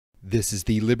This is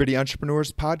the Liberty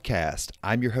Entrepreneurs Podcast.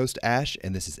 I'm your host, Ash,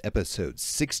 and this is episode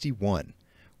 61,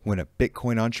 When a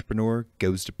Bitcoin Entrepreneur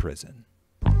Goes to Prison.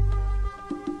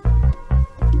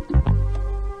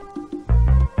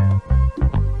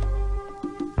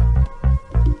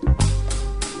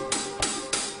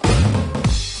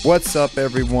 What's up,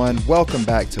 everyone? Welcome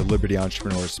back to Liberty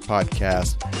Entrepreneurs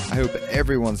Podcast. I hope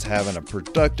everyone's having a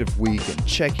productive week and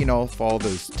checking off all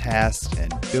those tasks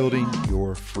and building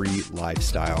your free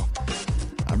lifestyle.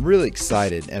 I'm really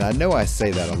excited, and I know I say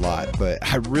that a lot, but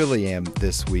I really am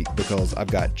this week because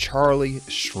I've got Charlie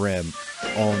Shrem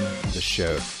on the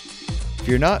show. If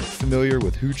you're not familiar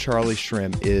with who Charlie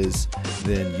Shrem is,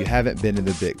 then you haven't been in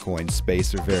the Bitcoin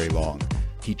space for very long.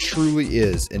 He truly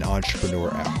is an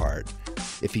entrepreneur at heart.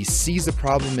 If he sees a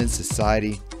problem in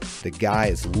society, the guy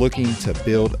is looking to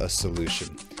build a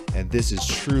solution. And this is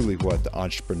truly what the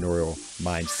entrepreneurial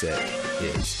mindset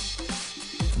is.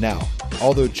 Now,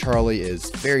 although Charlie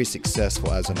is very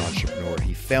successful as an entrepreneur,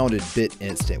 he founded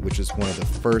BitInstant, which was one of the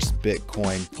first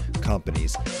Bitcoin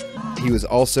companies. He was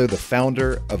also the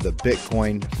founder of the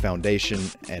Bitcoin Foundation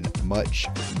and much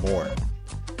more.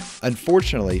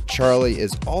 Unfortunately, Charlie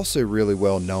is also really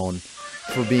well known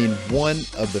for being one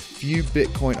of the few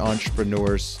Bitcoin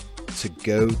entrepreneurs to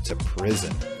go to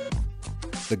prison.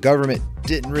 The government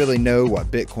didn't really know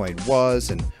what Bitcoin was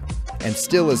and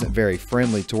still isn't very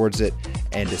friendly towards it,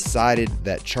 and decided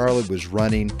that Charlie was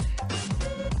running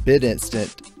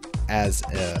BitInstant as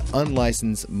an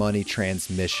unlicensed money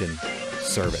transmission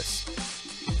service,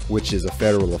 which is a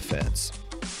federal offense.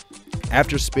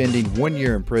 After spending 1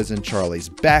 year in prison, Charlie's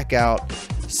back out,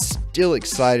 still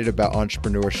excited about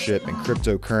entrepreneurship and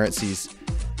cryptocurrencies,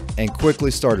 and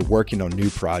quickly started working on new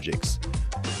projects.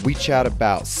 We chat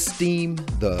about Steem,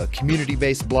 the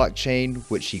community-based blockchain,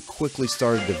 which he quickly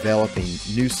started developing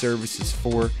new services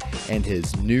for, and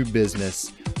his new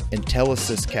business,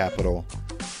 Intellisys Capital,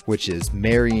 which is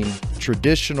marrying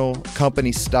traditional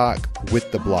company stock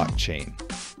with the blockchain.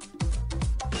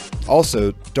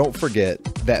 Also, don't forget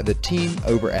that the team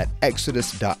over at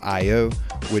Exodus.io,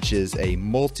 which is a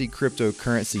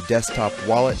multi-cryptocurrency desktop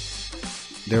wallet,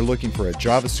 they're looking for a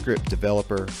JavaScript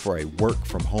developer for a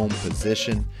work-from-home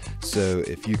position. So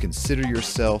if you consider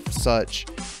yourself such,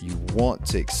 you want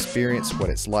to experience what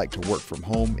it's like to work from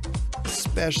home,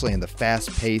 especially in the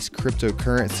fast-paced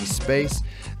cryptocurrency space,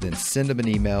 then send them an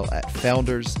email at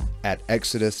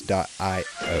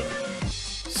founders@exodus.io.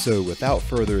 So without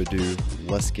further ado,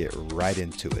 let's get right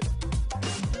into it.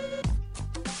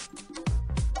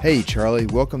 Hey Charlie,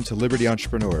 welcome to Liberty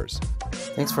Entrepreneurs.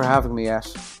 Thanks for having me, Ash.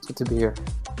 It's good to be here.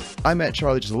 I met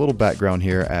Charlie, just a little background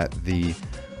here, at the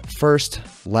first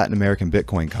Latin American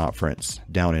Bitcoin conference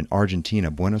down in Argentina,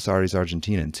 Buenos Aires,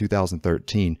 Argentina in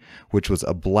 2013, which was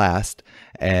a blast.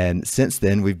 And since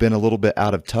then, we've been a little bit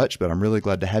out of touch, but I'm really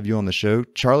glad to have you on the show.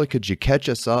 Charlie, could you catch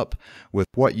us up with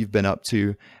what you've been up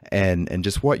to and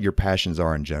just what your passions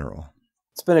are in general?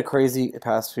 It's been a crazy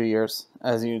past few years,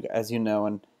 as you know,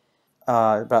 and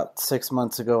about 6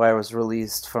 months ago, I was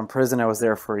released from prison. I was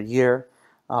there for a year,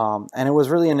 and it was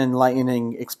really an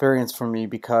enlightening experience for me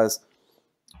because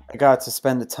I got to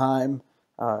spend the time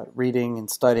reading and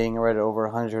studying. I read over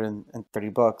 130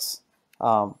 books,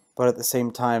 but at the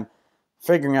same time,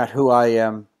 figuring out who I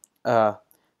am,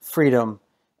 freedom,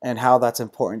 and how that's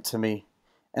important to me.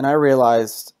 And I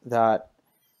realized that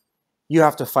you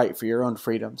have to fight for your own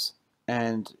freedoms.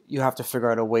 And you have to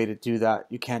figure out a way to do that.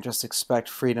 You can't just expect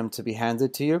freedom to be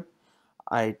handed to you.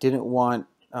 I didn't want,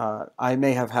 I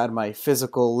may have had my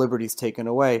physical liberties taken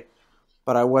away,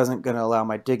 but I wasn't going to allow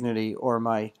my dignity or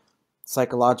my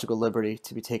psychological liberty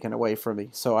to be taken away from me.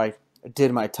 So I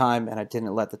did my time, and I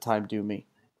didn't let the time do me.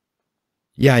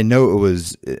 Yeah, I know it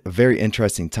was a very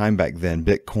interesting time back then.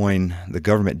 Bitcoin, the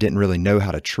government didn't really know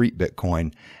how to treat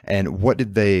Bitcoin. And what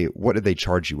did they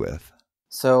charge you with?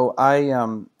 So I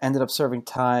ended up serving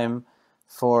time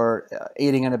for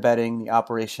aiding and abetting the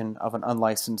operation of an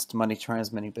unlicensed money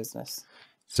transmitting business.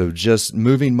 So just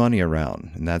moving money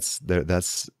around, and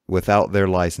that's without their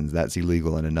license, that's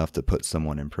illegal and enough to put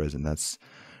someone in prison. That's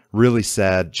really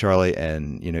sad, Charlie.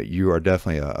 And you are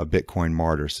definitely a Bitcoin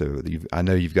martyr. So I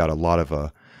know you've got a lot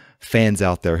of fans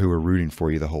out there who are rooting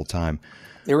for you the whole time.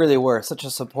 They really were such a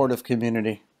supportive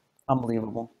community,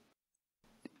 unbelievable.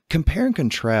 Compare and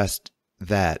contrast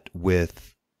that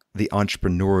with the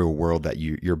entrepreneurial world that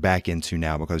you're back into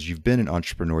now, because you've been an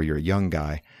entrepreneur. You're a young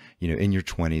guy, in your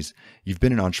 20s. You've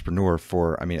been an entrepreneur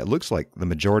for, it looks like the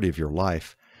majority of your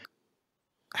life.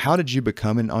 How did you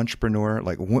become an entrepreneur?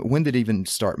 Like when did it even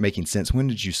start making sense? When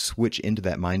did you switch into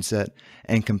that mindset?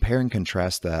 And compare and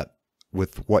contrast that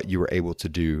with what you were able to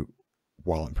do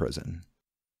while in prison.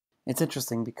 It's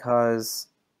interesting because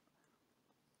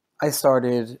I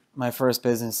started my first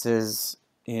businesses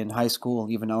in high school,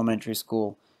 even elementary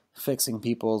school, fixing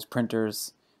people's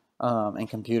printers and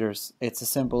computers. It's as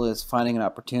simple as finding an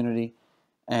opportunity,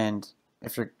 and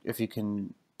if you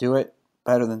can do it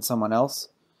better than someone else,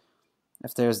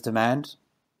 if there's demand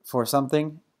for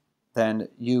something, then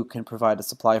you can provide a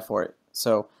supply for it.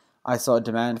 So I saw a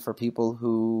demand for people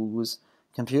whose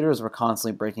computers were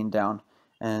constantly breaking down,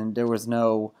 and there was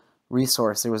no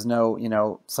resource. There was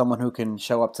no, someone who can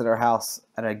show up to their house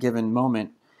at a given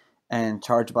moment and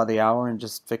charge by the hour and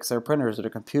just fix their printers or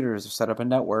their computers or set up a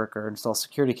network or install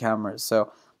security cameras.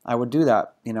 So I would do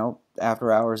that,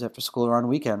 after hours, after school, or on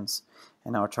weekends,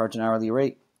 and I would charge an hourly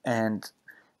rate. And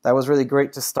that was really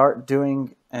great to start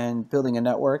doing and building a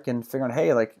network and figuring,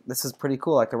 hey, like, this is pretty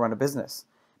cool. I could run a business.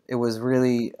 It was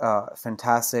really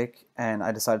fantastic. And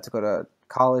I decided to go to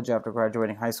college after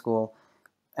graduating high school.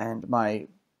 And my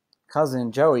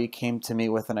cousin Joey came to me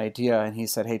with an idea, and he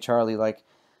said, hey, Charlie, like,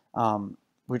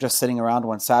 we're just sitting around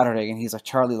one Saturday, and he's like,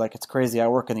 Charlie, like, it's crazy. I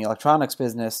work in the electronics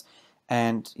business,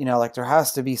 and, like, there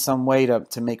has to be some way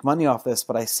to make money off this,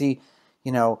 but I see,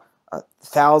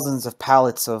 thousands of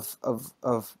pallets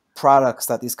of products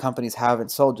that these companies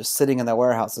haven't sold just sitting in their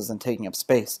warehouses and taking up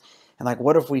space. And, like,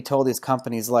 what if we told these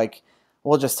companies, like,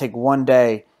 we'll just take one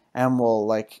day and we'll,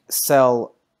 like,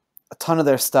 sell a ton of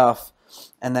their stuff,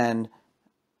 and then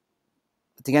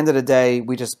at the end of the day,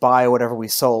 we just buy whatever we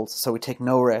sold, so we take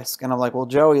no risk. And I'm like, well,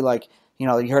 Joey, like, you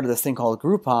heard of this thing called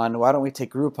Groupon. Why don't we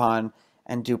take Groupon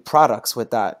and do products with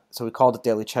that? So we called it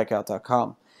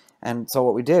dailycheckout.com. And so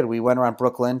what we did, we went around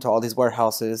Brooklyn to all these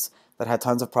warehouses that had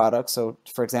tons of products. So,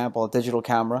 for example, a digital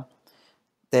camera,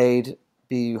 they'd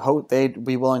be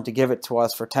willing to give it to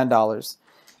us for $10.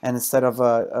 And instead of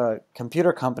a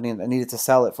computer company that needed to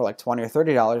sell it for like $20 or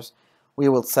 $30, we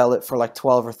would sell it for like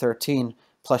 12 or 13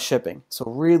 plus shipping. So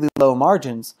really low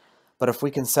margins, but if we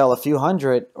can sell a few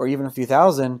hundred or even a few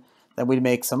thousand, then we'd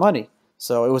make some money.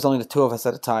 So it was only the two of us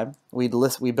at a time. We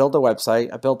built a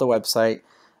website. I built a website.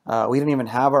 We didn't even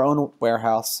have our own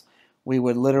warehouse. We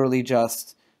would literally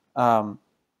just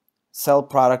sell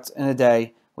products in a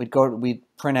day. We'd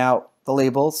print out the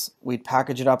labels, we'd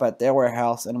package it up at their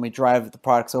warehouse, and we'd drive the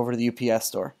products over to the UPS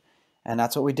store. And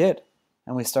that's what we did.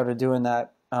 And we started doing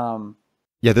that.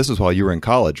 Yeah, this was while you were in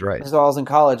college, right? This is while I was in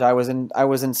college. I was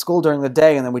in school during the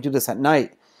day, and then we do this at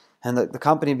night. And the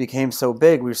company became so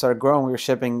big, we started growing. We were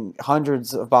shipping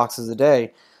hundreds of boxes a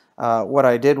day. What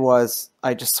I did was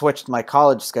I just switched my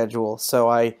college schedule. So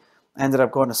I ended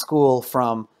up going to school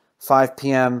from 5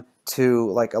 p.m.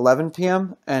 to like 11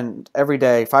 p.m. and every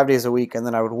day, 5 days a week. And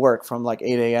then I would work from like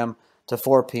 8 a.m. to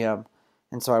 4 p.m.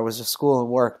 And so I was just school and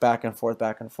work back and forth,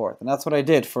 back and forth. And that's what I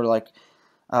did for like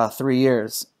 3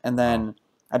 years. And then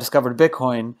I discovered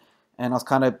Bitcoin, and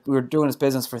we were doing this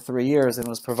business for 3 years, and it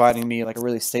was providing me like a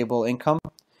really stable income.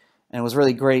 And it was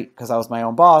really great because I was my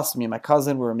own boss. Me and my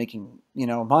cousin, we were making,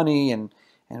 money, and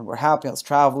we're happy. I was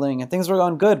traveling and things were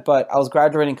going good, but I was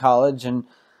graduating college, and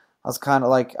I was kind of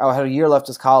like, I had a year left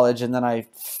as college, and then I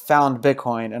found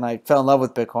Bitcoin, and I fell in love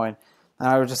with Bitcoin. And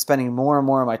I was just spending more and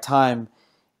more of my time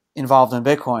involved in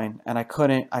Bitcoin, and I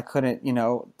couldn't,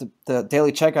 the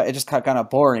daily checkout, it just got kind of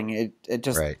boring. It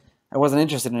just, right. I wasn't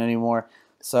interested in it anymore.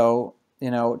 So,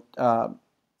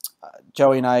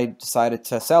 Joey and I decided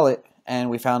to sell it, and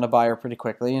we found a buyer pretty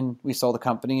quickly, and we sold the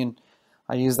company, and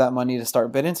I used that money to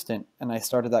start BitInstant. And I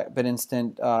started that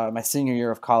BitInstant my senior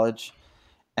year of college,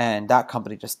 and that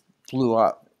company just blew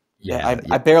up. Yeah,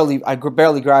 I barely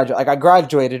graduated. Like, I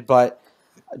graduated, but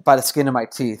by the skin of my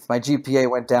teeth. My GPA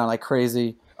went down like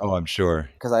crazy. Oh, I'm sure.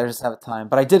 Because I just have time.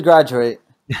 But I did graduate.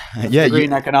 Yeah, degree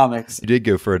in economics. You did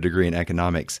go for a degree in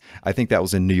economics. I think that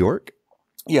was in New York.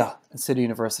 Yeah, at City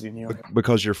University of New York.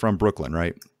 Because you're from Brooklyn,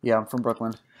 right? Yeah, I'm from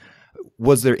Brooklyn.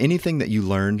 Was there anything that you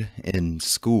learned in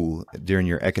school during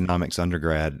your economics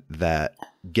undergrad that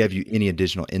gave you any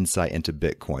additional insight into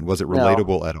Bitcoin? Was it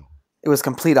relatable at all? It was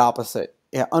complete opposite.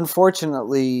 Yeah,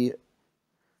 unfortunately,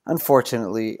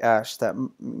 Ash, that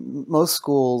most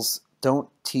schools don't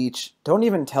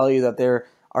even tell you that there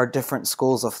are different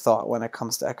schools of thought when it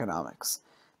comes to economics.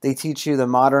 They teach you the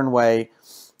modern way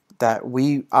that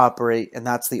we operate, and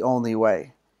that's the only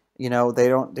way. We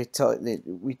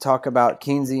talk about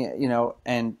Keynesian,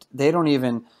 and they don't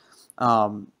even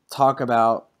talk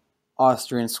about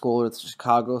Austrian school or the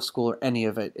Chicago school or any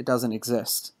of it. It doesn't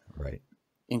exist. Right.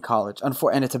 In college.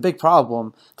 And it's a big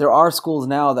problem. There are schools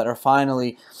now that are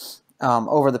finally,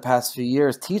 over the past few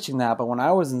years, teaching that. But when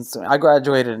I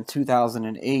graduated in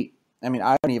 2008, I mean,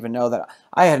 I don't even know that.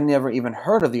 I had never even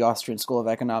heard of the Austrian School of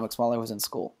Economics while I was in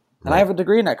school. And right. I have a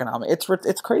degree in economics.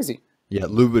 It's crazy. Yeah,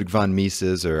 Ludwig von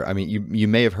Mises, or I mean, you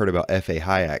may have heard about F.A.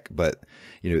 Hayek, but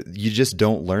you just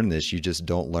don't learn this. You just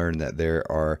don't learn that there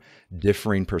are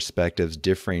differing perspectives,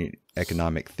 differing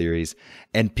economic theories,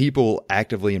 and people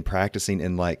actively and practicing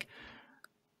and like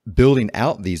building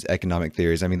out these economic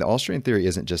theories. I mean, the Austrian theory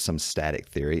isn't just some static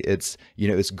theory. It's,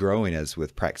 it's growing as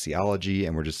with praxeology,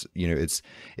 and we're just, it's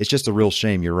just a real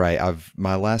shame. You're right.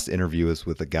 My last interview was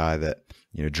with a guy that,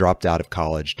 dropped out of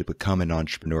college to become an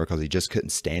entrepreneur because he just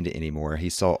couldn't stand it anymore. He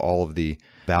saw all of the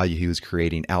value he was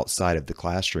creating outside of the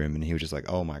classroom, and he was just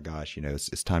like, oh my gosh,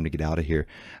 it's time to get out of here.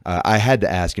 I had to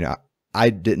ask, I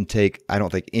don't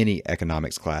take any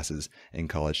economics classes in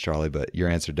college, Charlie, but your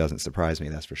answer doesn't surprise me.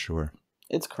 That's for sure.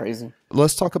 It's crazy.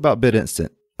 Let's talk about BitInstant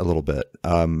a little bit.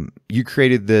 You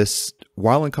created this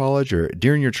while in college or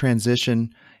during your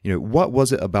transition. What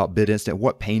was it about BitInstant?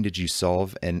 What pain did you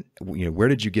solve? And, where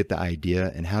did you get the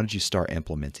idea, and how did you start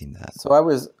implementing that? So I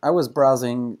was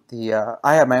browsing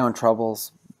I had my own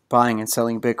troubles buying and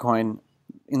selling Bitcoin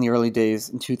in the early days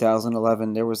in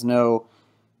 2011. There was no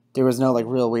like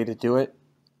real way to do it,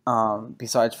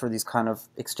 besides for these kind of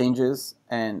exchanges.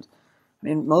 And I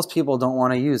mean, most people don't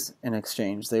want to use an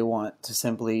exchange. They want to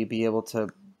simply be able to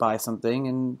buy something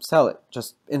and sell it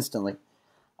just instantly.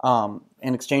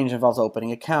 An exchange involves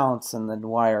opening accounts and then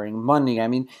wiring money. I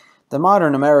mean, the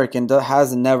modern American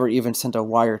has never even sent a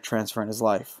wire transfer in his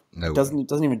life. No,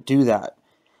 doesn't even do that.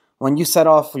 When you set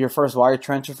off your first wire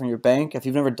transfer from your bank, if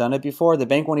you've never done it before, the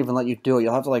bank won't even let you do it.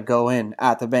 You'll have to like go in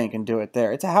at the bank and do it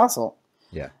there. It's a hassle.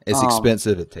 Yeah, it's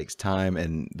expensive. It takes time,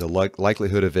 and the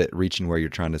likelihood of it reaching where you're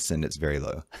trying to send it's very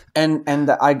low.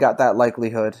 And I got that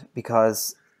likelihood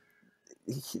because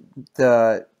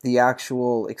the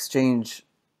actual exchange,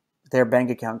 their bank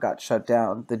account got shut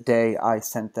down the day I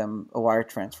sent them a wire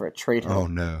transfer at Trade Hill. Oh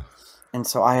no! And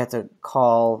so I had to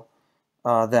call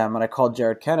them, and I called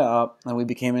Jared Kenna up, and we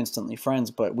became instantly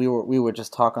friends. But we would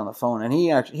just talk on the phone, and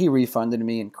he refunded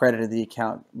me and credited the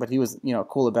account, but he was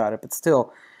cool about it. But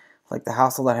still, like the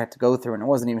hassle that I had to go through, and it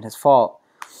wasn't even his fault.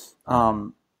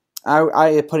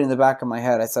 I put it in the back of my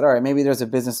head. I said, all right, maybe there's a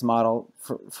business model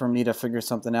for me to figure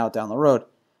something out down the road.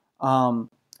 And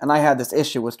I had this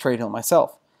issue with Trade Hill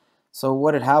myself. So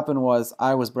what had happened was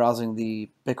I was browsing the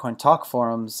Bitcoin Talk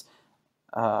forums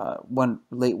one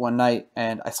night,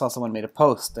 and I saw someone made a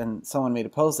post, and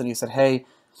he said, hey,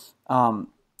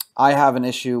 I have an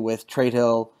issue with Trade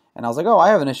Hill. And I was like, oh, I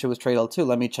have an issue with Trade Hill too.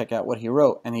 Let me check out what he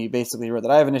wrote. And he basically wrote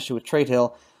that I have an issue with Trade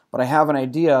Hill, but I have an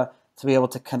idea to be able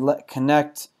to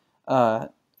connect a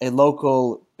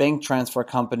local bank transfer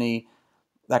company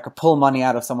that could pull money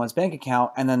out of someone's bank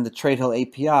account, and then the Trade Hill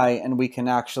API, and we can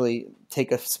actually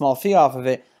take a small fee off of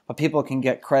it, but people can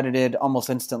get credited almost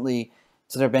instantly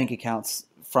to their bank accounts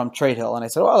from Trade Hill. And I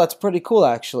said, oh, that's pretty cool,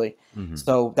 actually. Mm-hmm.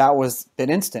 So that was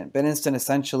BitInstant. BitInstant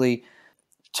essentially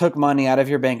took money out of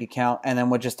your bank account and then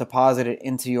would just deposit it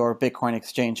into your Bitcoin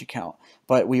exchange account.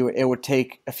 But it would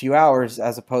take a few hours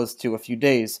as opposed to a few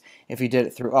days if you did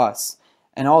it through us.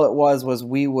 And all it was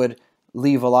we would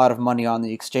leave a lot of money on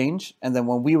the exchange, and then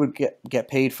when we would get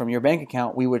paid from your bank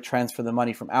account, we would transfer the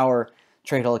money from our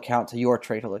Trade Hill account to your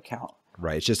Trade Hill account.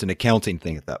 Right. It's just an accounting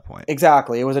thing at that point.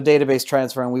 Exactly. It was a database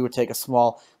transfer, and we would take a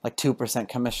small, like 2%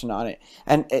 commission on it.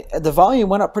 And the volume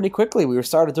went up pretty quickly. We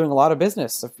started doing a lot of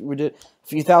business. We did a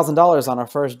few $1,000s on our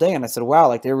first day, and I said, wow,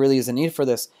 like there really is a need for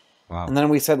this. Wow. And then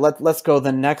we said, let's go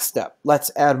the next step. Let's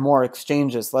add more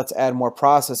exchanges. Let's add more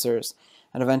processors.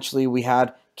 And eventually we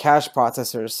had cash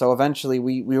processors. So eventually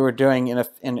we were doing, in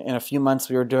a few months,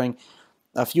 we were doing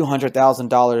a few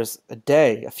 $100,000 a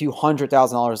day, a few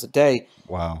 $100,000 a day.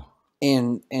 Wow.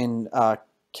 In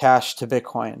cash to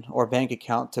Bitcoin or bank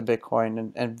account to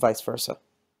Bitcoin and vice versa.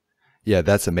 Yeah,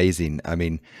 that's amazing. I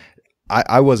mean,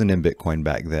 I wasn't in Bitcoin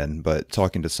back then, but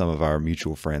talking to some of our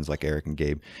mutual friends like Eric and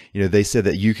Gabe, they said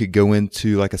that you could go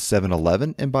into like a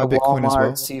 7-Eleven and buy Bitcoin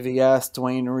Walmart, as well. CVS,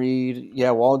 Dwayne Reed,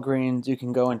 Walgreens. You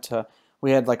can go into.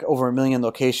 We had like over 1 million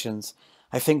locations.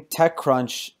 I think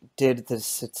TechCrunch did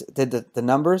the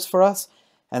numbers for us,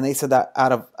 and they said that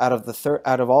out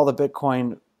of all the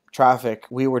Bitcoin traffic,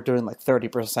 we were doing like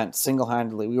 30%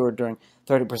 single-handedly. We were doing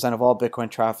 30% of all Bitcoin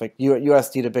traffic,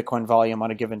 USD to Bitcoin volume on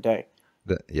a given day.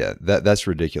 That's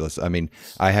ridiculous. I mean,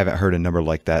 I haven't heard a number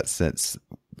like that since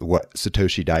what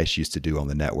Satoshi Dice used to do on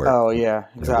the network. Oh yeah,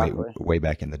 exactly. Way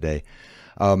back in the day.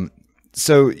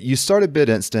 So you started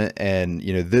BitInstant, and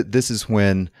this is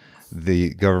when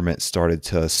the government started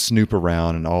to snoop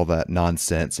around and all that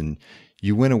nonsense, and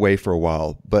you went away for a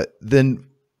while, but then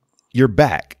you're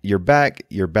back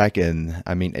in,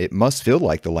 I mean, it must feel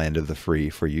like the land of the free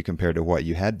for you compared to what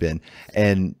you had been.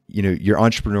 And, your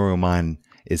entrepreneurial mind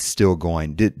is still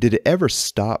going. Did it ever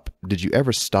stop? Did you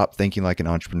ever stop thinking like an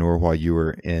entrepreneur while you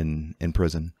were in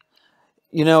prison?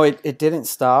 It didn't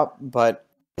stop, but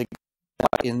it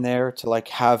got in there to like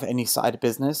have any side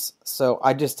business. So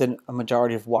I just did a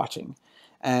majority of watching,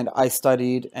 and I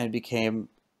studied and became,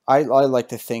 I like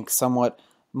to think, somewhat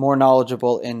more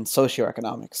knowledgeable in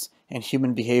socioeconomics and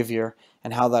human behavior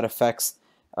and how that affects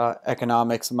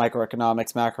economics,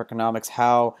 microeconomics, macroeconomics,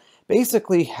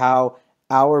 how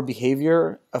our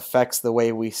behavior affects the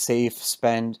way we save,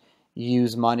 spend,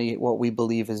 use money, what we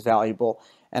believe is valuable.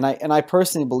 And I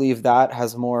personally believe that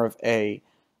has more of an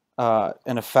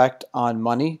effect on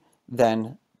money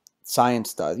than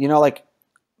science does. Like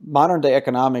modern day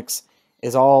economics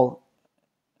is all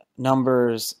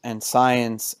numbers and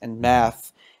science and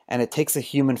math, and it takes a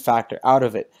human factor out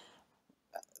of it.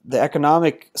 The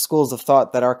economic schools of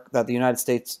thought that the United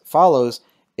States follows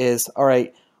is, all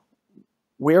right,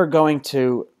 we're going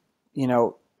to,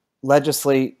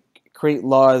 legislate, create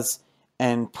laws,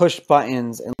 and push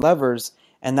buttons and levers,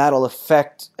 and that'll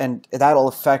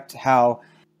affect how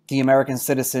the American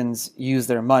citizens use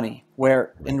their money.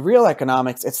 Where in real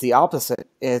economics, it's the opposite.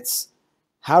 It's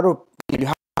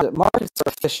markets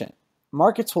are efficient.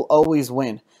 Markets will always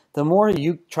win. The more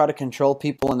you try to control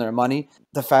people and their money,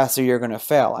 the faster you're going to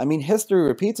fail. I mean, history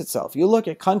repeats itself. You look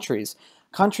at countries,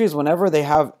 whenever they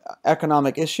have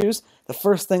economic issues, the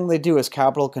first thing they do is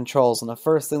capital controls, and the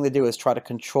first thing they do is try to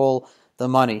control the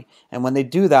money. And when they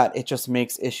do that, it just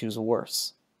makes issues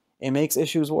worse. It makes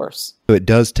issues worse. So it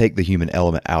does take the human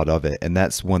element out of it. And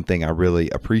that's one thing I really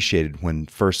appreciated when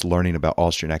first learning about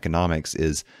Austrian economics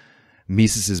is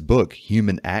Mises's book,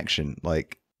 Human Action.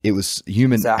 Like, it was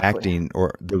human acting,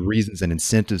 or the reasons and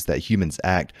incentives that humans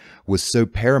act, was so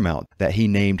paramount that he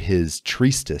named his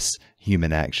treatise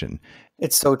Human Action.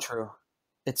 It's so true.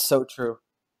 It's so true.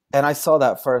 And I saw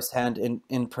that firsthand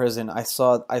in prison. I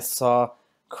saw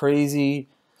crazy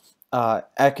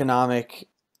economic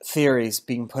theories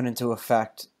being put into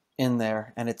effect in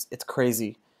there, and it's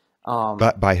crazy.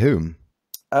 By whom?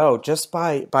 Oh, just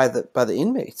by the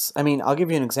inmates. I mean, I'll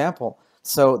give you an example.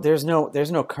 So there's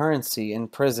no currency in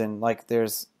prison. Like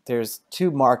there's two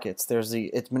markets. There's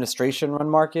the administration run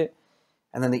market,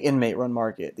 and then the inmate run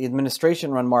market. The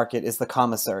administration run market is the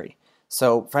commissary.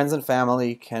 So friends and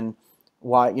family can,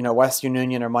 Western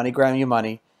Union or MoneyGram you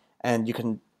money, and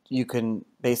you can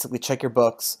basically check your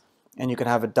books, and you can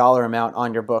have a dollar amount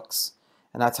on your books,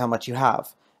 and that's how much you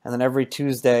have. And then every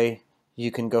Tuesday you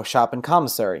can go shop in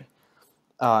commissary.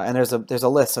 And there's a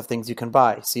list of things you can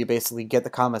buy. So you basically get the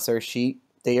commissary sheet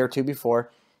day or two before.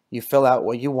 You fill out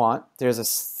what you want. There's a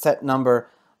set number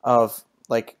of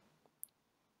like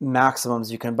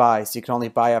maximums you can buy. So you can only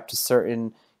buy up to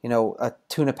certain,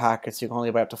 tuna packets. You can only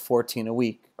buy up to 14 a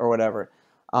week or whatever.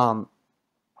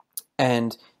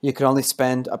 And you can only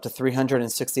spend up to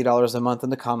 $360 a month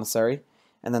in the commissary,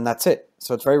 and then that's it.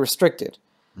 So it's very restricted.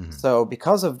 Mm-hmm. So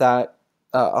because of that,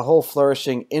 a whole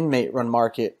flourishing inmate-run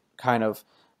market kind of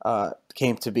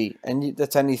came to be. And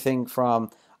that's anything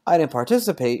from, I didn't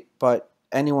participate, but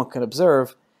anyone can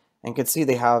observe and can see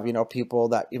they have, people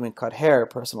that even cut hair,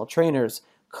 personal trainers,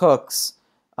 cooks,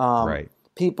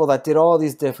 people that did all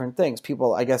these different things.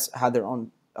 People, I guess, had their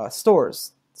own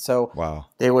stores. So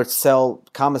They would sell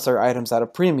commissary items at a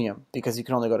premium because you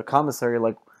can only go to commissary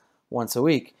like once a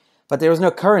week. But there was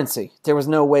no currency. There was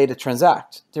no way to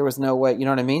transact. There was no way, you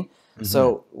know what I mean? Mm-hmm.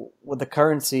 So what the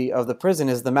currency of the prison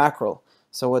is the mackerel.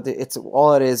 So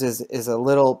all it is a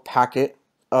little packet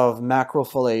of mackerel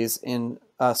fillets in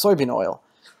soybean oil.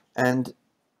 And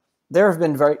there have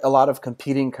been a lot of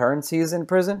competing currencies in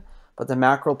prison, but the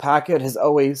mackerel packet has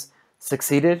always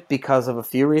succeeded because of a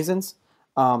few reasons.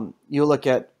 You look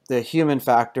at the human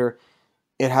factor,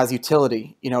 it has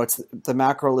utility. The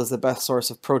mackerel is the best source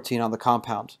of protein on the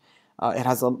compound. It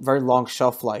has a very long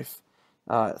shelf life,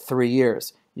 3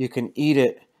 years. You can eat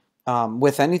it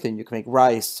with anything. You can make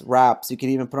rice, wraps. You can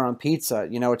even put it on pizza.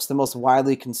 It's the most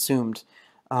widely consumed.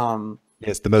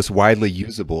 It's the most widely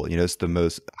usable. It's the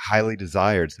most highly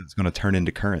desired. So it's going to turn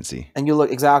into currency. And you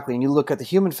look at the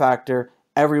human factor.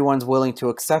 Everyone's willing to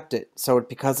accept it. So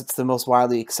because it's the most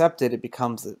widely accepted, it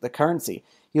becomes the currency.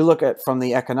 You look at from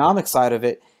the economic side of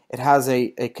it, it has a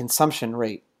consumption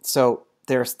rate. So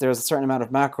there's a certain amount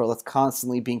of mackerel that's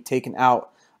constantly being taken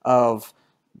out of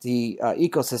the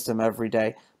ecosystem every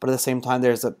day. But at the same time,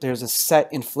 there's a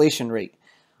set inflation rate.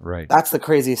 Right. That's the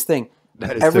craziest thing.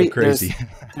 That is so crazy.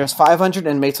 There's 500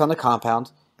 inmates on the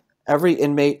compound. Every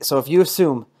inmate. So if you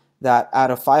assume that out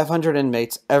of 500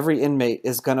 inmates, every inmate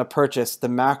is going to purchase the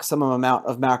maximum amount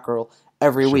of mackerel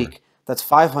every week. That's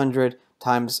 500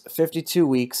 times 52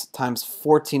 weeks times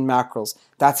 14 mackerels.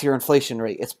 That's your inflation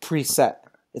rate. It's preset.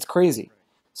 It's crazy.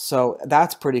 So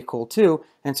that's pretty cool too.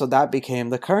 And so that became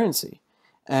the currency.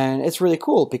 And it's really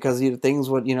cool because things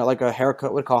would, like a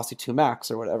haircut would cost you 2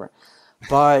 max or whatever.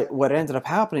 But what ended up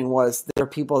happening was there are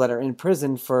people that are in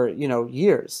prison for,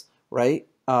 years, right?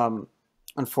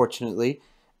 Unfortunately.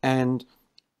 And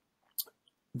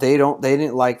they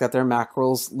didn't like that their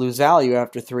mackerels lose value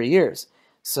after 3 years.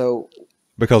 So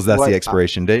Because that's the what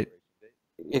expiration date.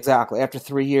 exactly after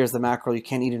 3 years, the mackerel you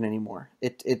can't eat it anymore.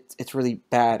 It's really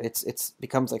bad. It's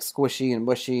becomes like squishy and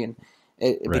mushy, and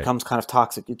it Right. becomes kind of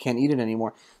toxic. You can't eat it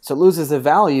anymore. So it loses the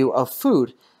value of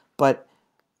food, but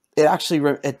it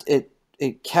actually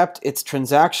it kept its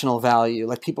transactional value.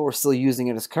 Like people were still using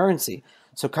it as currency.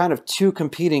 So kind of two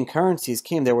competing currencies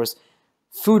came. There was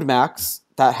Food Max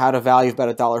that had a value of about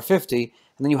 $1.50,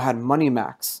 and then you had Money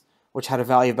Max, which had a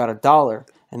value of about $1.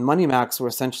 And Money Max were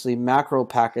essentially macro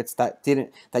packets that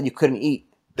you couldn't eat.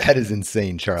 That is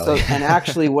insane, Charlie. So, and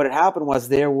actually, what had happened was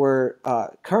there were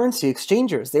currency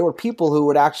exchangers. There were people who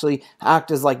would actually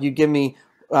act as like, you give me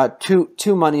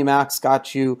two Money Max,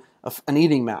 got you an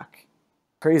eating Mac.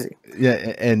 Crazy.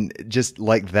 Yeah, and just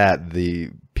like that, the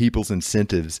people's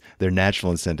incentives, their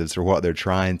natural incentives for what they're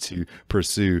trying to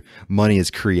pursue, money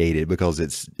is created because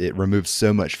it removes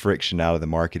so much friction out of the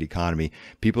market economy.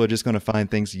 People are just going to find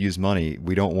things to use money.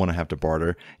 We don't want to have to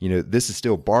barter. This is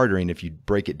still bartering. If you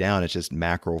break it down, it's just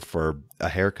mackerel for a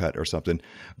haircut or something.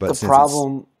 But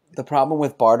The problem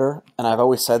with barter, and I've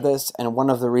always said this, and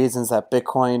one of the reasons that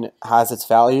Bitcoin has its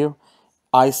value,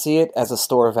 I see it as a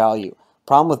store of value.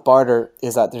 Problem with barter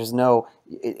is that there's no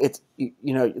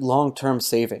long-term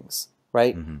savings,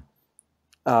 right?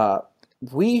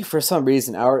 We, for some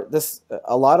reason,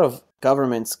 a lot of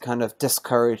governments kind of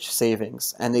discourage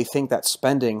savings, and they think that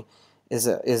spending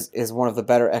is one of the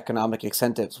better economic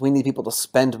incentives. We need people to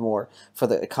spend more for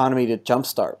the economy to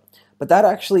jumpstart, but that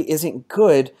actually isn't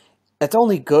good. It's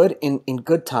only good in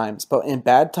good times, but in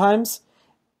bad times,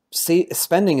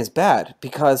 spending is bad,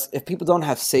 because if people don't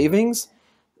have savings,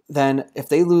 then if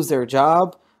they lose their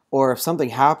job or if something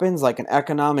happens like an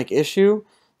economic issue,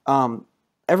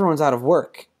 everyone's out of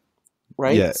work,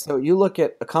 right? yeah, So you look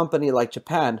at a company like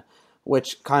Japan,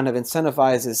 which kind of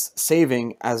incentivizes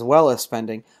saving as well as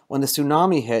spending. When the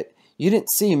tsunami hit, you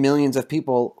didn't see millions of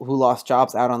people who lost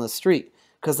jobs out on the street,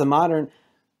 because the modern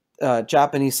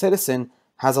Japanese citizen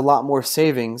has a lot more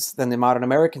savings than the modern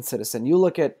American citizen. You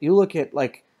look at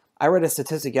like, I read a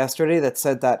statistic yesterday that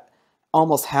said that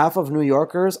almost half of New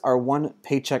Yorkers are one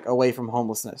paycheck away from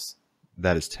homelessness.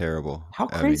 that is terrible. How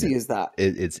I mean, crazy is that?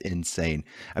 it's insane.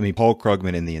 I mean, Paul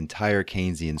Krugman and the entire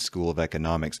Keynesian school of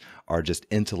economics are just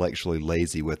intellectually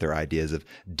lazy with their ideas of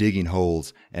digging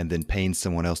holes and then paying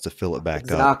someone else to fill it back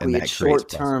up, and Exactly. that It's creates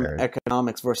short-term prosperity.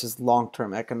 economics versus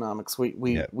long-term economics.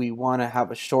 Yeah. We want to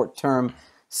have a short-term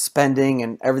spending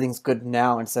and everything's good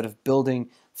now instead of building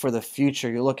for the future.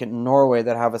 You look at Norway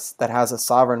that has a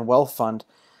sovereign wealth fund.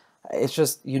 It's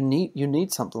just you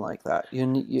need something like that. You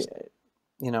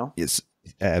know. It's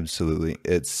absolutely.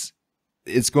 It's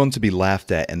going to be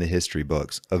laughed at in the history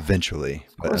books eventually. Of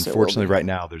But course it will unfortunately, be. right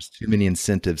now, there's too many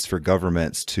incentives for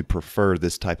governments to prefer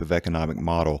this type of economic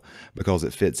model because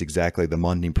it fits exactly the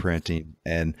money printing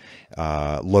and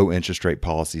low interest rate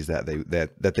policies that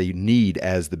they need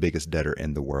as the biggest debtor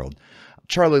in the world.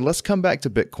 Charlie, let's come back to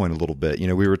Bitcoin a little bit.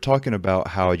 We were talking about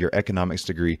how your economics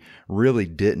degree really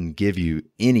didn't give you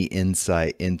any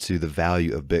insight into the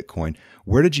value of Bitcoin.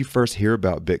 Where did you first hear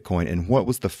about Bitcoin, and what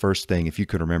was the first thing, if you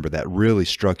could remember, that really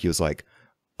struck you as like,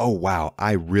 oh, wow,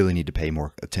 I really need to pay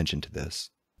more attention to this?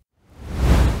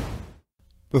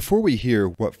 Before we hear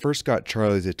what first got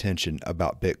Charlie's attention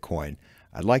about Bitcoin,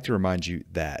 I'd like to remind you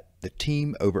that the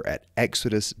team over at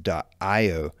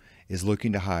Exodus.io is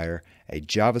looking to hire a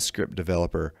JavaScript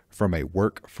developer from a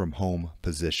work-from-home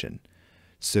position.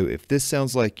 So if this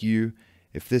sounds like you,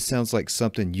 if this sounds like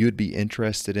something you'd be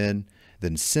interested in,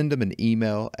 then send them an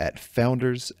email at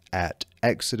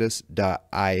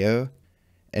founders@exodus.io,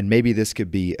 and maybe this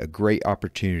could be a great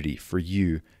opportunity for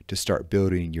you to start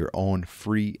building your own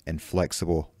free and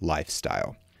flexible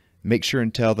lifestyle. Make sure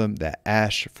and tell them that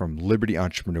Ash from Liberty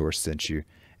Entrepreneurs sent you.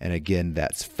 And again,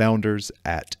 that's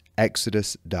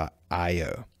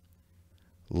founders@exodus.io.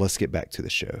 Let's get back to the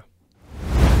show.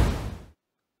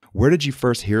 Where did you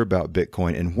first hear about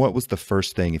Bitcoin, and what was the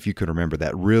first thing, if you could remember,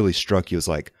 that really struck you as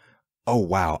like, oh,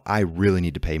 wow, I really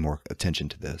need to pay more attention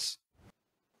to this?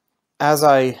 As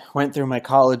I went through my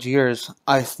college years,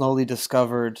 I slowly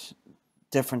discovered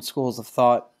different schools of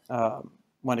thought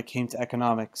when it came to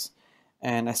economics,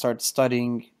 and I started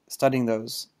studying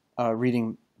those,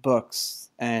 reading books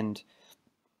and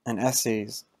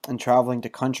essays, and traveling to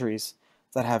countries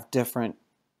that have different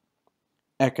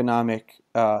economic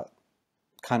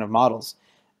kind of models.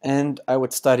 And I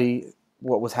would study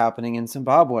what was happening in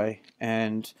Zimbabwe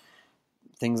and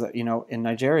things that, in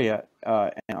Nigeria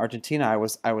and Argentina. I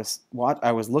was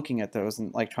looking at those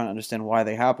and like trying to understand why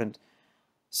they happened.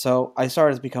 So I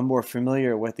started to become more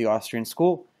familiar with the Austrian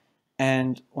school.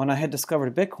 And when I had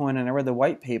discovered Bitcoin and I read the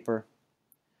white paper,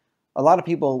 a lot of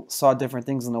people saw different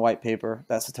things in the white paper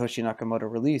that Satoshi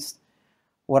Nakamoto released.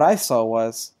 What I saw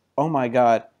was, oh my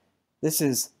God, this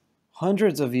is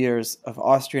hundreds of years of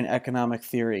Austrian economic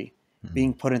theory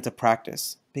being put into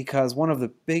practice. Because one of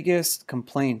the biggest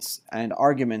complaints and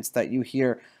arguments that you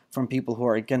hear from people who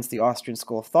are against the Austrian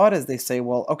school of thought is they say,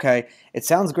 well, okay, it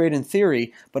sounds great in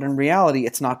theory, but in reality,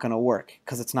 it's not going to work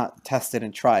because it's not tested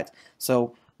and tried.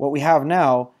 So what we have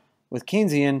now with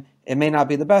Keynesian, it may not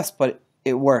be the best, but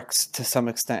it works to some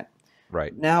extent.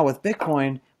 Right. Now with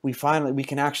Bitcoin, we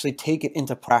can actually take it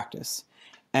into practice.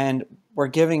 And we're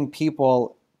giving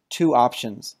people two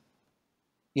options.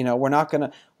 We're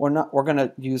going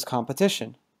to use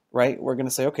competition, right? We're going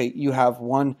to say, okay, you have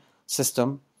one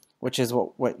system, which is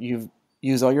what you've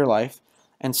used all your life,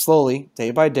 and slowly,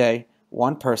 day by day,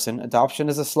 one person, adoption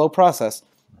is a slow process,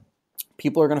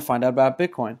 people are going to find out about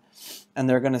Bitcoin, and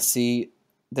they're going to see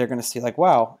like,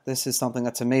 wow, this is something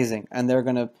that's amazing, and they're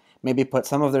going to maybe put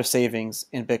some of their savings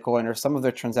in Bitcoin or some of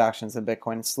their transactions in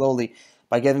Bitcoin, and slowly,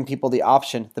 by giving people the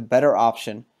option, the better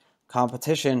option,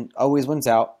 competition always wins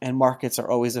out, and markets are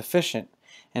always efficient,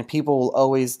 and people will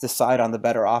always decide on the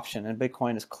better option, and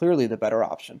Bitcoin is clearly the better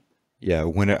option. Yeah,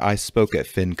 when I spoke at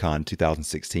FinCon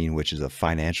 2016, which is a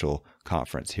financial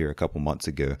conference here a couple months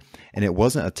ago, and it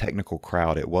wasn't a technical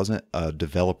crowd, it wasn't a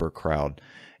developer crowd,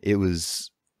 it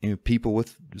was people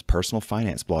with personal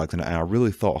finance blogs, and I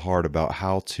really thought hard about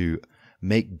how to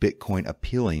make Bitcoin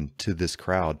appealing to this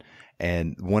crowd.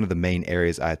 And one of the main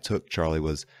areas I took, Charlie,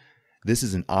 was this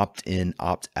is an opt-in,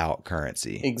 opt-out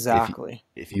currency. Exactly.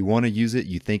 If you want to use it,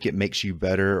 you think it makes you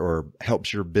better or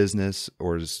helps your business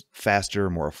or is faster,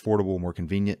 more affordable, more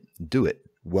convenient, do it.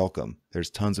 Welcome. There's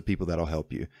tons of people that'll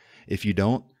help you. If you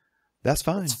don't, that's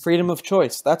fine. It's freedom of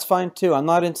choice. That's fine too. I'm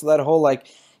not into that whole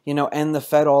end the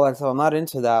Fed, all that stuff. I'm not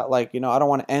into that. I don't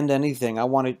want to end anything. I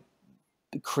want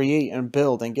to create and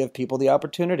build and give people the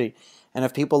opportunity. And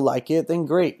if people like it, then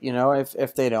great.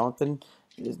 If they don't, then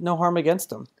there's no harm against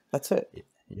them. That's it.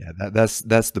 Yeah,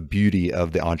 that's the beauty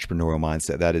of the entrepreneurial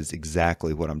mindset. That is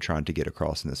exactly what I'm trying to get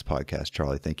across in this podcast,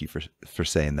 Charlie. Thank you for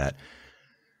saying that.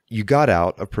 You got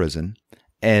out of prison,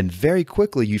 and very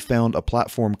quickly you found a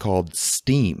platform called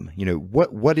Steem.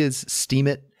 What is Steem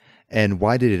it, and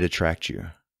why did it attract you?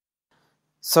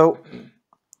 So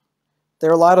there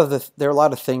are a lot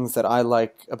of things that I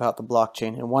like about the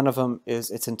blockchain, and one of them is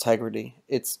its integrity,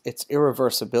 its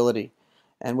irreversibility.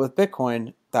 And with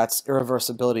Bitcoin, that's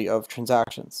irreversibility of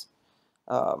transactions.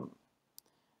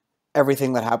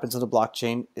 Everything that happens in the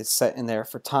blockchain is set in there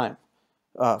for time,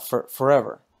 for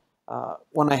forever.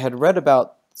 When I had read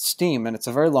about Steem, and it's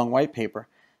a very long white paper,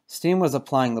 Steem was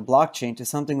applying the blockchain to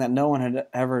something that no one had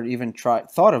ever even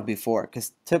thought of before,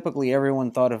 because typically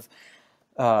everyone thought of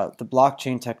the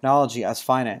blockchain technology as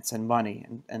finance and money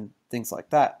and things like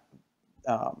that.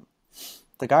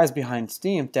 The guys behind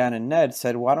Steem, Dan and Ned,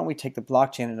 said, why don't we take the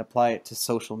blockchain and apply it to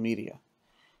social media?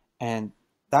 And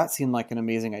that seemed like an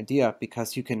amazing idea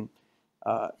because you can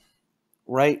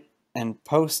write and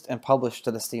post and publish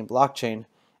to the Steem blockchain,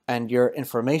 and your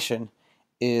information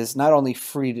is not only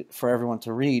free for everyone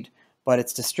to read, but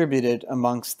it's distributed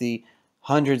amongst the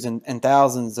hundreds and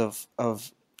thousands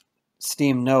of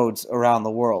Steem nodes around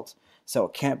the world. So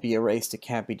it can't be erased, it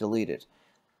can't be deleted.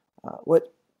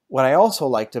 What I also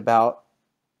liked about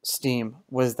Steem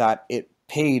was that it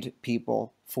paid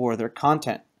people for their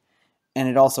content, and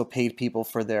it also paid people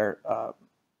for their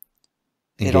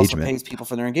it also pays people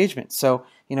for their engagement. So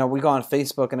we go on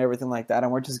Facebook and everything like that,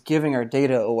 and we're just giving our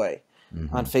data away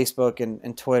on Facebook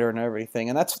and Twitter and everything,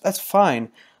 and that's fine.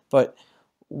 But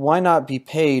why not be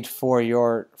paid for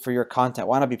your content?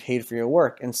 Why not be paid for your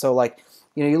work? And so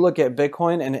you look at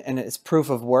Bitcoin and it's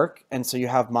proof of work, and so you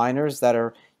have miners that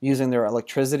are using their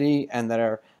electricity and that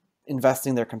are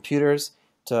investing their computers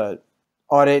to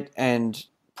audit and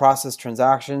process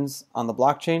transactions on the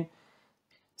blockchain.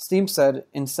 Steem said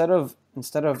instead of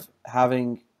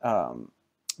having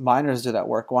miners do that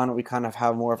work, why don't we kind of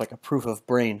have more of like a proof of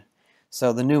brain?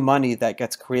 So the new money that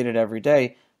gets created every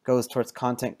day goes towards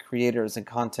content creators and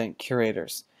content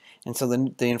curators. And so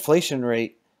the inflation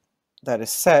rate that is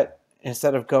set,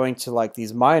 instead of going to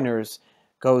these miners,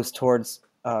 goes towards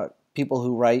people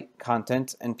who write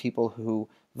content and people who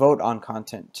vote on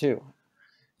content too.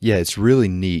 Yeah, it's really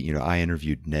neat. I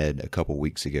interviewed Ned a couple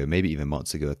weeks ago, maybe even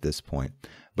months ago at this point.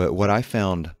 But what I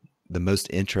found the most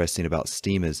interesting about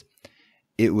Steem is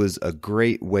it was a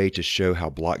great way to show how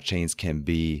blockchains can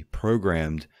be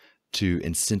programmed to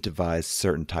incentivize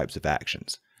certain types of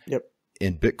actions. Yep.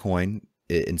 In Bitcoin,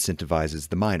 it incentivizes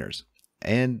the miners.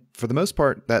 And for the most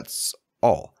part, that's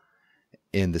all.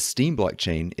 In the Steem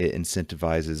blockchain, it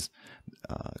incentivizes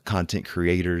content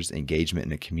creators, engagement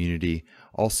in a community.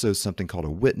 Also something called a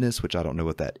witness, which I don't know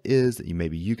what that is, that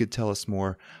maybe you could tell us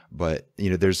more. But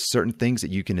there's certain things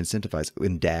that you can incentivize.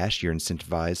 In Dash, you're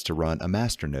incentivized to run a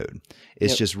master node.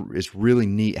 It's it's really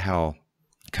neat how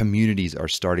communities are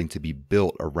starting to be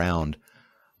built around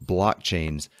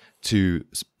blockchains to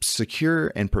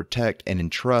secure and protect and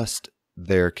entrust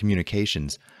their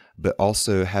communications, but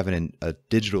also having a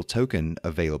digital token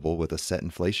available with a set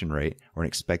inflation rate or an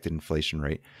expected inflation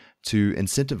rate to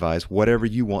incentivize whatever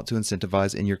you want to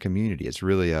incentivize in your community. It's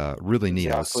really really neat.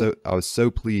 Exactly. I was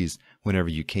so pleased whenever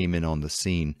you came in on the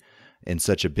scene in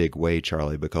such a big way,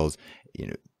 Charlie, because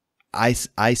I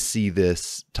see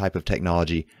this type of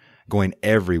technology going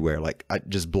everywhere,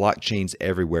 just blockchains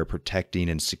everywhere, protecting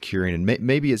and securing. And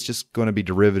maybe it's just going to be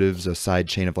derivatives, a side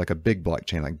chain of like a big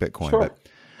blockchain like Bitcoin. Sure. But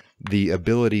the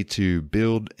ability to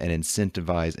build and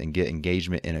incentivize and get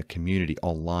engagement in a community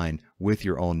online with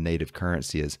your own native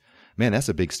currency is, man, that's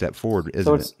a big step forward,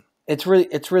 isn't it?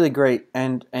 It's really great.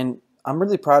 And I'm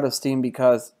really proud of Steem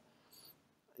because,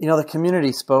 the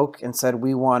community spoke and said,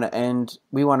 we want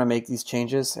to make these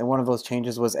changes. And one of those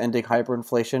changes was ending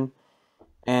hyperinflation.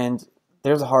 And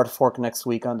there's a hard fork next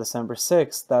week on December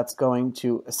 6th that's going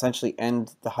to essentially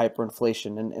end the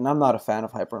hyperinflation. And I'm not a fan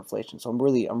of hyperinflation, so I'm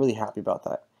really happy about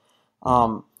that.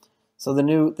 So the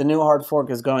new hard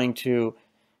fork is going to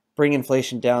bring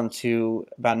inflation down to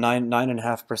about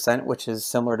 9.5%, which is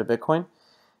similar to Bitcoin.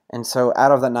 And so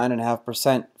out of that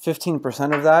 9.5%,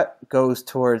 15% of that goes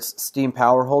towards Steem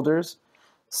power holders.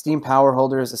 Steem power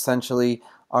holders essentially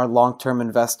are long-term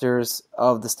investors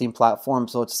of the Steem platform.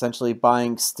 So it's essentially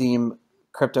buying Steem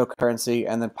cryptocurrency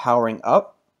and then powering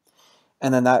up.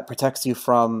 And then that protects you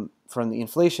from the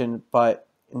inflation. But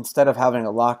instead of having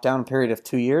a lockdown period of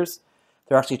 2 years,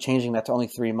 they're actually changing that to only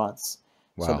 3 months.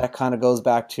 Wow. So that kind of goes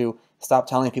back to stop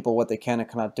telling people what they can and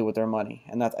cannot do with their money.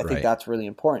 And I think that's really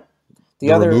important.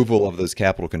 The removal of those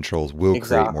capital controls will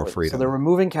create more freedom. So they're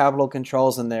removing capital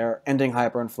controls and they're ending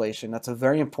hyperinflation. That's a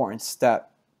very important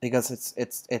step because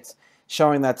it's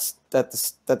showing that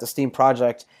the Steem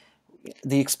project,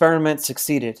 the experiment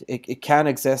succeeded. It can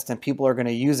exist and people are going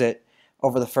to use it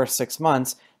over the first 6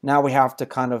 months. Now we have to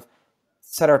kind of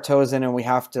set our toes in and we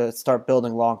have to start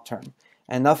building long term.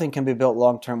 And nothing can be built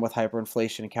long term with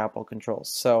hyperinflation and capital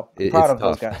controls. So I'm proud of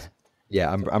those guys. Yeah,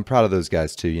 I'm proud of those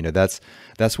guys too.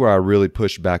 That's where I really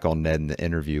pushed back on Ned in the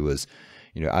interview was,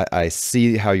 I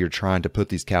see how you're trying to put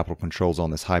these capital controls on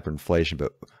this hyperinflation,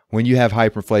 but when you have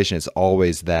hyperinflation, it's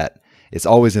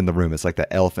always in the room. It's like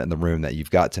the elephant in the room that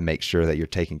you've got to make sure that you're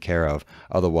taking care of.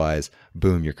 Otherwise,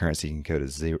 boom, your currency can go to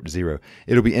zero.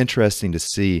 It'll be interesting to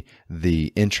see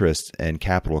the interest and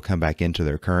capital come back into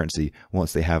their currency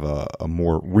once they have a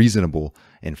more reasonable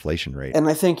inflation rate. And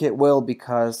I think it will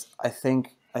because I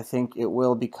think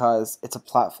it's a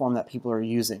platform that people are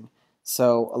using.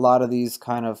 So a lot of these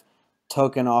kind of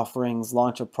token offerings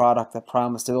launch a product that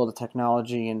promise to build a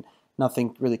technology and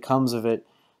nothing really comes of it.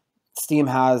 Steem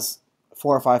has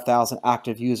 4,000 or 5,000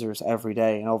 active users every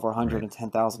day and over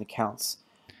 110,000 accounts.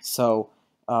 So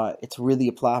it's really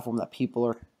a platform that people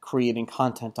are creating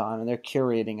content on and they're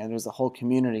curating and there's a whole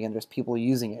community and there's people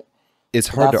using it. It's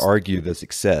hard to argue the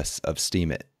success of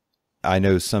Steem It. I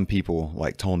know some people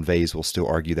like Tone Vase will still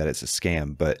argue that it's a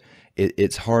scam, but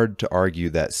it's hard to argue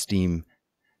that Steem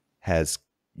has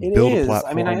built a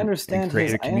platform and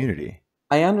created a community.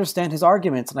 I understand his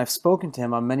arguments, and I've spoken to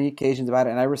him on many occasions about it,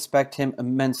 and I respect him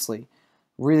immensely.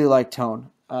 Really like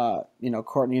Tone.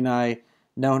 Courtney and I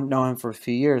know him for a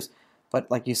few years,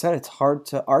 but like you said, it's hard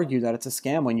to argue that it's a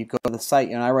scam when you go to the site.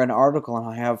 And I read an article, and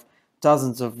I have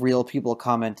dozens of real people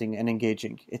commenting and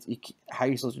engaging. How are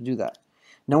you supposed to do that?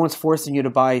 No one's forcing you to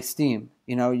buy Steem.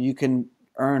 You can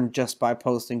earn just by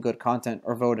posting good content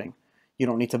or voting. You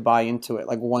don't need to buy into it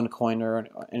like OneCoin or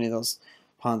any of those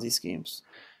Ponzi schemes.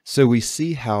 So we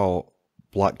see how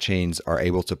blockchains are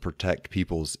able to protect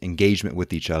people's engagement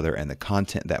with each other and the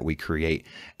content that we create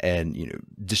and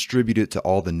distribute it to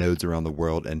all the nodes around the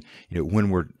world. And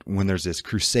when there's this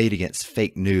crusade against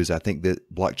fake news, I think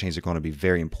that blockchains are going to be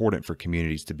very important for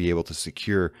communities to be able to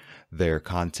secure their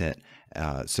content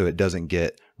so it doesn't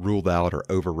get ruled out or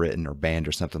overwritten or banned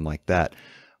or something like that.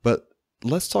 But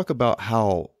let's talk about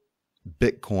how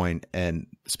Bitcoin and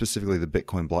specifically the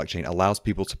Bitcoin blockchain allows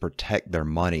people to protect their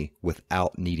money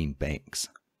without needing banks.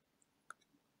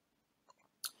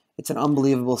 it's an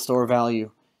unbelievable store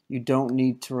value. You don't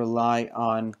need to rely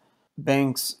on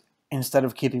banks instead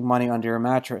of keeping money under your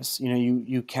mattress.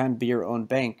 You can be your own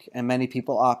bank, and many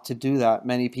people opt to do that.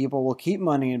 Many people will keep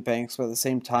money in banks, but at the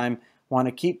same time want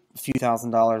to keep a few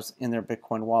 $1,000s in their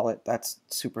Bitcoin wallet. That's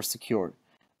super secure.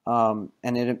 And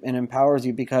it empowers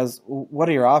you, because what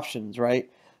are your options, right?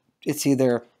 It's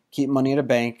either keep money at a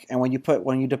bank, and when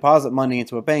you deposit money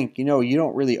into a bank, you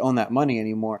don't really own that money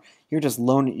anymore. You're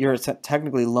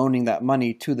technically loaning that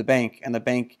money to the bank, and the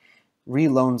bank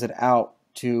reloans it out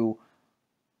to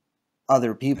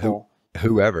other people.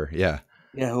 Whoever, yeah.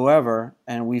 Yeah, whoever.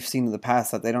 And we've seen in the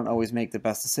past that they don't always make the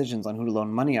best decisions on who to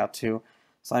loan money out to.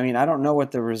 So, I mean, I don't know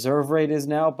what the reserve rate is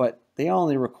now, but they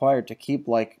only required to keep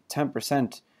like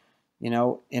 10%,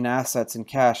 in assets and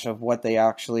cash of what they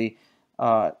actually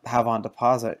have on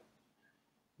deposit.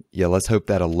 Yeah, let's hope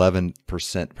that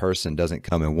 11% person doesn't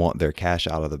come and want their cash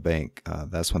out of the bank.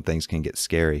 That's when things can get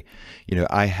scary.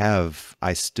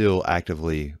 I still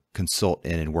actively consult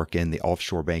in and work in the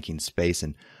offshore banking space.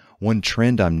 And one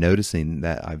trend I'm noticing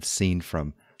that I've seen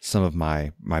from some of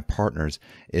my partners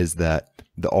is that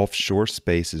the offshore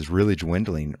space is really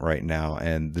dwindling right now,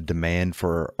 and the demand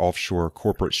for offshore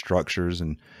corporate structures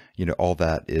and all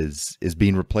that is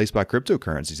being replaced by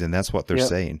cryptocurrencies, and that's what they're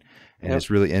saying. And it's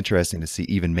really interesting to see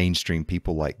even mainstream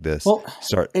people like this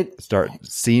start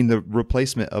seeing the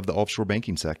replacement of the offshore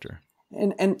banking sector.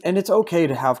 And it's okay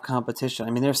to have competition.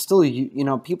 I mean, there's still,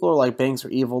 people are like banks are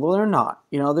evil. Well, they're not.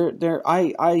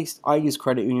 I use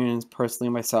credit unions personally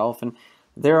myself, and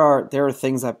there are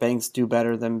things that banks do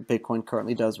better than Bitcoin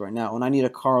currently does right now. When I need a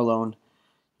car loan,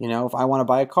 if I want to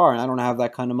buy a car and I don't have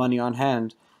that kind of money on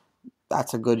hand,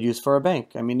 that's a good use for a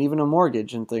bank. I mean, even a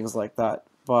mortgage and things like that.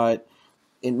 But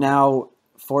it now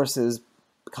forces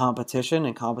competition,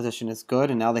 and competition is good,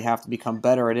 and now they have to become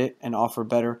better at it and offer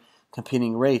better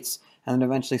competing rates. And then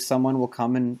eventually someone will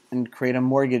come and create a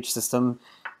mortgage system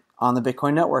on the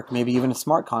Bitcoin network, maybe even a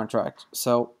smart contract.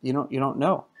 So you don't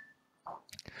know.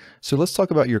 So let's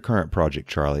talk about your current project,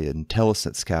 Charlie,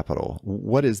 IntelliSense Capital.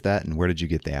 What is that, and where did you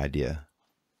get the idea?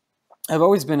 I've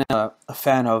always been a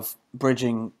fan of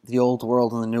bridging the old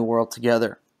world and the new world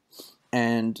together.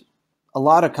 And a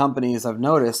lot of companies I've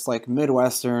noticed, like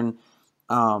Midwestern,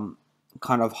 kind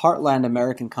of heartland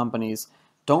American companies,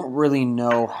 don't really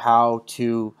know how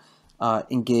to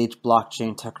engage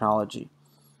blockchain technology.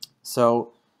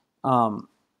 So, and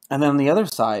then on the other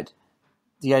side,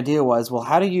 the idea was, well,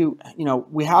 how do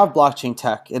we have blockchain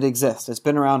tech. It exists. It's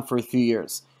been around for a few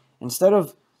years. Instead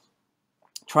of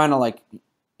trying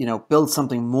to build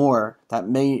something more that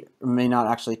may or may not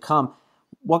actually come,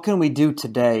 what can we do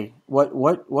today?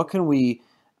 What can we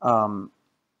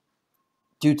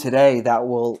do today that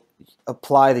will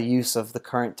apply the use of the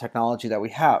current technology that we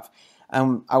have?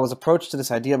 And I was approached to this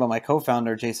idea by my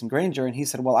co-founder, Jason Granger, and he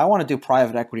said, well, I want to do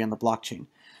private equity on the blockchain.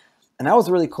 And that was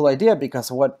a really cool idea,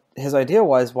 because what his idea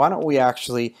was, why don't we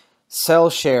actually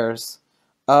sell shares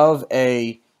of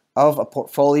a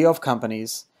portfolio of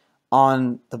companies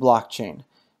on the blockchain?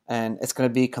 And it's going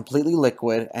to be completely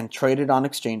liquid and traded on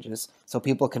exchanges, so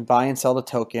people can buy and sell the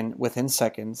token within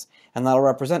seconds, and that'll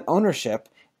represent ownership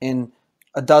in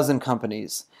a dozen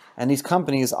companies. And these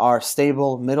companies are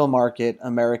stable, middle market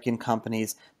American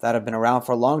companies that have been around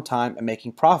for a long time and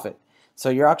making profit. So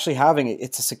you're actually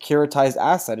it's a securitized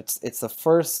asset. It's the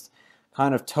first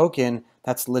kind of token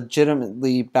that's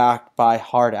legitimately backed by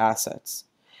hard assets.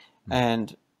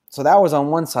 And so that was on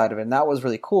one side of it, and that was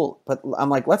really cool. But I'm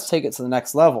like, let's take it to the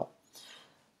next level.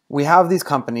 We have these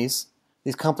companies.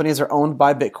 These companies are owned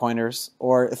by Bitcoiners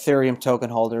or Ethereum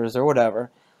token holders or whatever,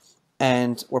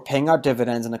 and we're paying out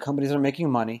dividends, and the companies are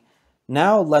making money.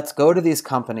 Now let's go to these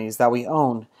companies that we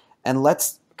own, and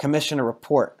let's commission a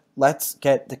report. Let's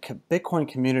get the Bitcoin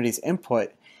community's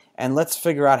input, and let's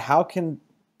figure out how can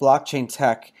blockchain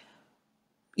tech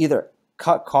either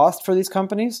cut costs for these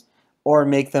companies or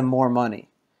make them more money.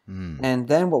 And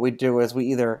then what we do is we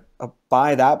either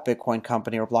buy that Bitcoin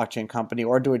company or blockchain company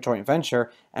or do a joint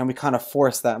venture, and we kind of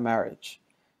force that marriage.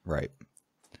 Right.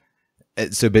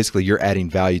 So basically you're adding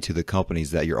value to the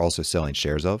companies that you're also selling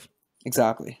shares of?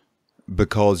 Exactly.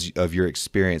 Because of your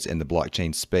experience in the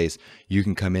blockchain space, you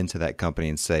can come into that company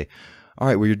and say, all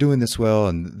right, well, you're doing this well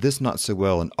and this not so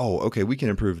well. And okay, we can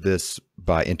improve this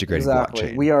by integrating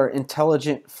blockchain. We are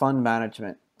intelligent fund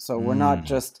management. So we're not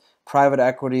just private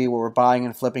equity where we're buying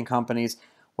and flipping companies.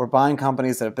 We're buying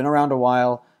companies that have been around a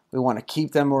while. We want to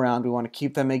keep them around. We want to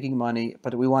keep them making money,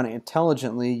 but we want to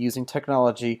intelligently, using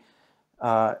technology,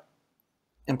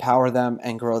 empower them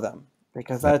and grow them.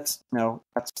 Because that's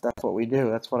what we do.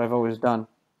 That's what I've always done.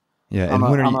 Yeah,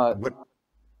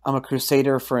 I'm a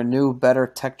crusader for a new, better,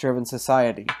 tech-driven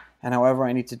society, and however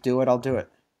I need to do it, I'll do it.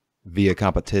 Via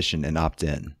competition and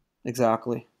opt-in.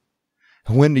 Exactly.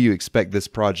 When do you expect this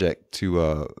project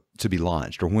to be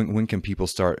launched, or when can people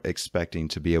start expecting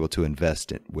to be able to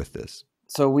invest with this?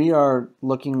 So we are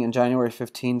looking in January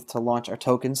 15th to launch our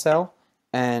token sale,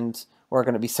 and we're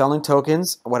going to be selling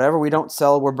tokens. Whatever we don't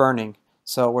sell, we're burning.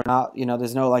 So we're not,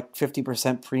 there's no like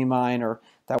 50% pre-mine or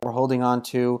that we're holding on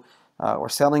to. We're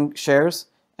selling shares,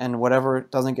 and whatever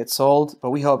doesn't get sold, but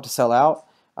we hope to sell out.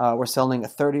 We're selling a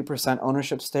 30%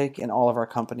 ownership stake in all of our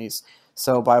companies.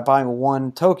 So by buying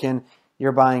one token,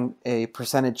 you're buying a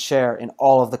percentage share in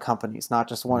all of the companies, not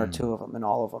just one or two of them, in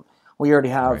all of them. We already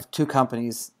have two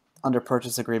companies under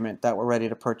purchase agreement that we're ready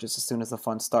to purchase as soon as the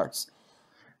fund starts.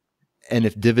 And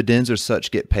if dividends or such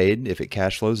get paid, if it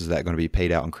cash flows, is that going to be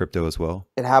paid out in crypto as well?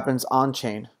 It happens on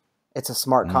chain. It's a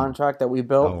smart contract that we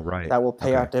built that will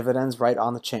pay out dividends right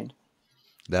on the chain.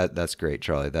 That's great,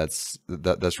 Charlie. That's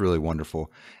really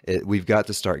wonderful. We've got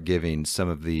to start giving some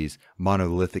of these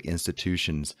monolithic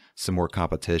institutions some more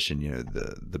competition.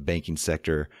 The banking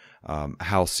sector,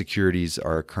 how securities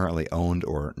are currently owned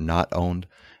or not owned.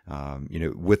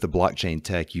 With the blockchain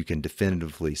tech, you can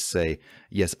definitively say,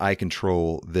 yes, I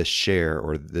control this share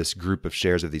or this group of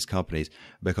shares of these companies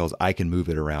because I can move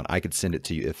it around. I could send it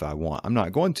to you if I want. I'm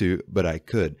not going to, but I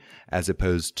could, as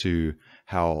opposed to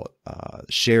how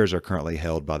shares are currently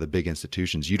held by the big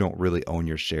institutions. You don't really own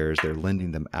your shares. They're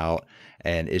lending them out,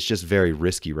 and it's just very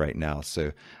risky right now.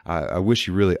 So I wish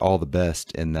you really all the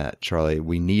best in that, Charlie.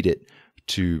 We need it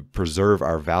to preserve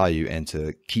our value and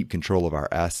to keep control of our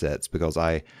assets, because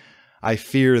I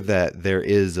fear that there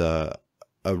is a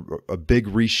big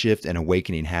reshift and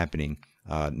awakening happening,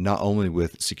 not only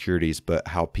with securities, but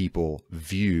how people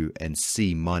view and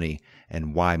see money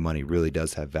and why money really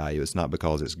does have value. It's not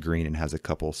because it's green and has a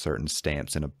couple certain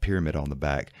stamps and a pyramid on the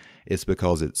back. It's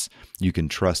because you can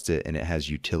trust it and it has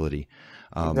utility.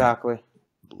 Exactly.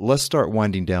 Let's start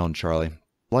winding down, Charlie.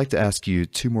 I'd like to ask you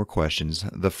two more questions.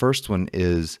 The first one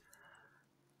is,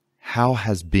 how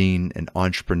has being an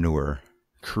entrepreneur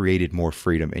created more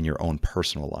freedom in your own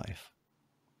personal life?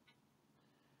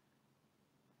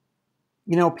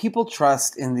 People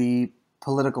trust in the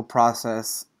political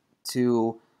process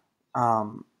to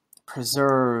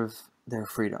preserve their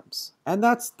freedoms, and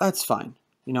that's fine.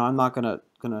 I'm not gonna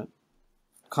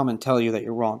come and tell you that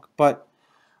you're wrong, but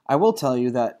I will tell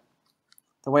you that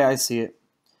the way I see it,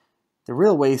 the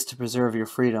real ways to preserve your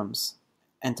freedoms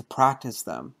and to practice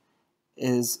them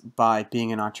is by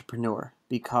being an entrepreneur,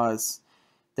 because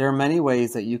there are many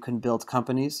ways that you can build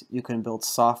companies, you can build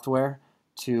software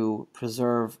to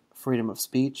preserve freedom of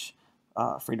speech,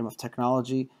 freedom of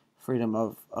technology, freedom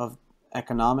of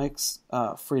economics,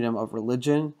 freedom of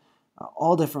religion,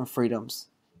 all different freedoms.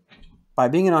 By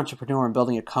being an entrepreneur and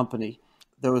building a company,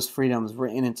 those freedoms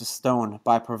written into stone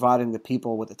by providing the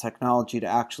people with the technology to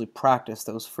actually practice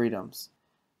those freedoms,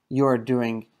 you are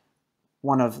doing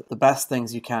one of the best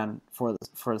things you can for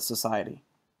society.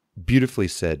 Beautifully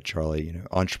said, Charlie.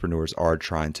 Entrepreneurs are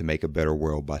trying to make a better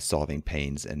world by solving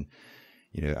pains, and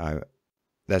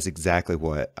that's exactly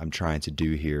what I'm trying to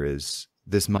do here. Is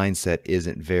this mindset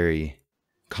isn't very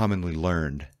commonly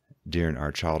learned during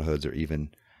our childhoods or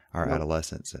even our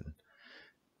adolescence, and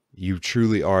you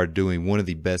truly are doing one of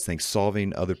the best things.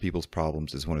 Solving other people's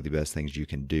problems is one of the best things you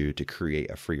can do to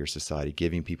create a freer society,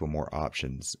 giving people more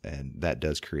options, and that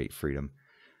does create freedom.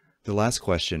 The last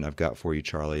question I've got for you,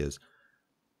 Charlie, is,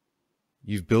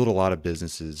 you've built a lot of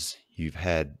businesses. You've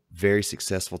had very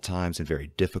successful times and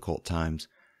very difficult times.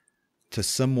 To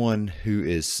someone who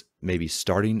is maybe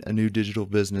starting a new digital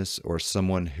business or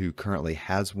someone who currently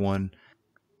has one,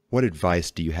 what advice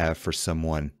do you have for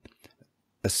someone,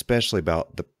 especially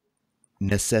about the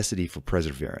necessity for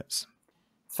perseverance?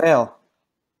 Fail.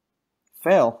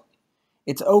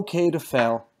 It's okay to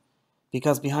fail,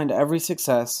 because behind every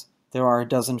success, there are a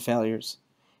dozen failures.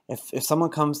 If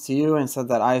someone comes to you and said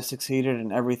that I've succeeded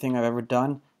in everything I've ever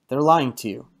done, they're lying to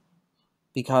you,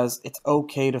 because it's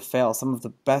okay to fail. Some of the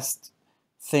best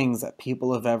things that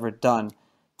people have ever done,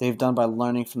 they've done by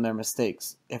learning from their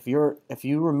mistakes. If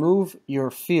you remove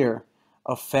your fear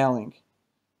of failing,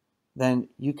 then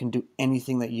you can do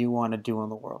anything that you want to do in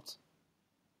the world.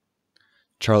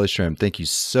 Charlie Shrem, thank you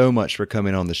so much for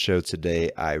coming on the show today.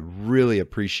 I really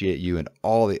appreciate you and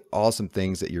all the awesome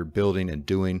things that you're building and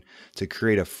doing to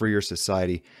create a freer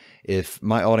society. If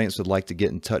my audience would like to get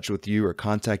in touch with you or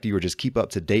contact you or just keep up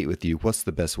to date with you, what's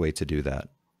the best way to do that?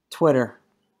 Twitter.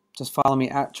 Just follow me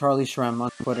at Charlie Shrem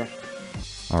on Twitter.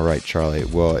 All right, Charlie.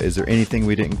 Well, is there anything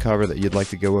we didn't cover that you'd like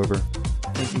to go over?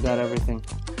 I think you got everything.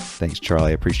 Thanks,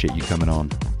 Charlie. I appreciate you coming on.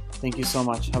 Thank you so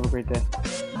much. Have a great day.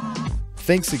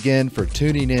 Thanks again for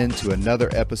tuning in to another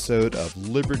episode of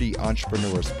Liberty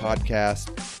Entrepreneurs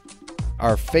Podcast.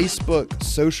 Our Facebook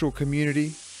social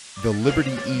community, the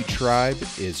Liberty E Tribe,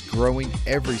 is growing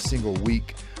every single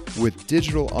week with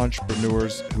digital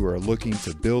entrepreneurs who are looking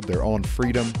to build their own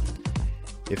freedom.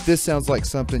 If this sounds like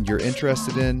something you're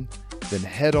interested in, then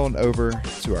head on over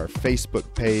to our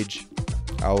Facebook page.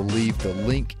 I'll leave the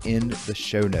link in the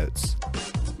show notes.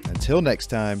 Until next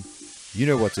time, you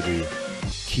know what to do.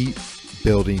 Keep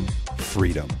building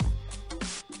freedom.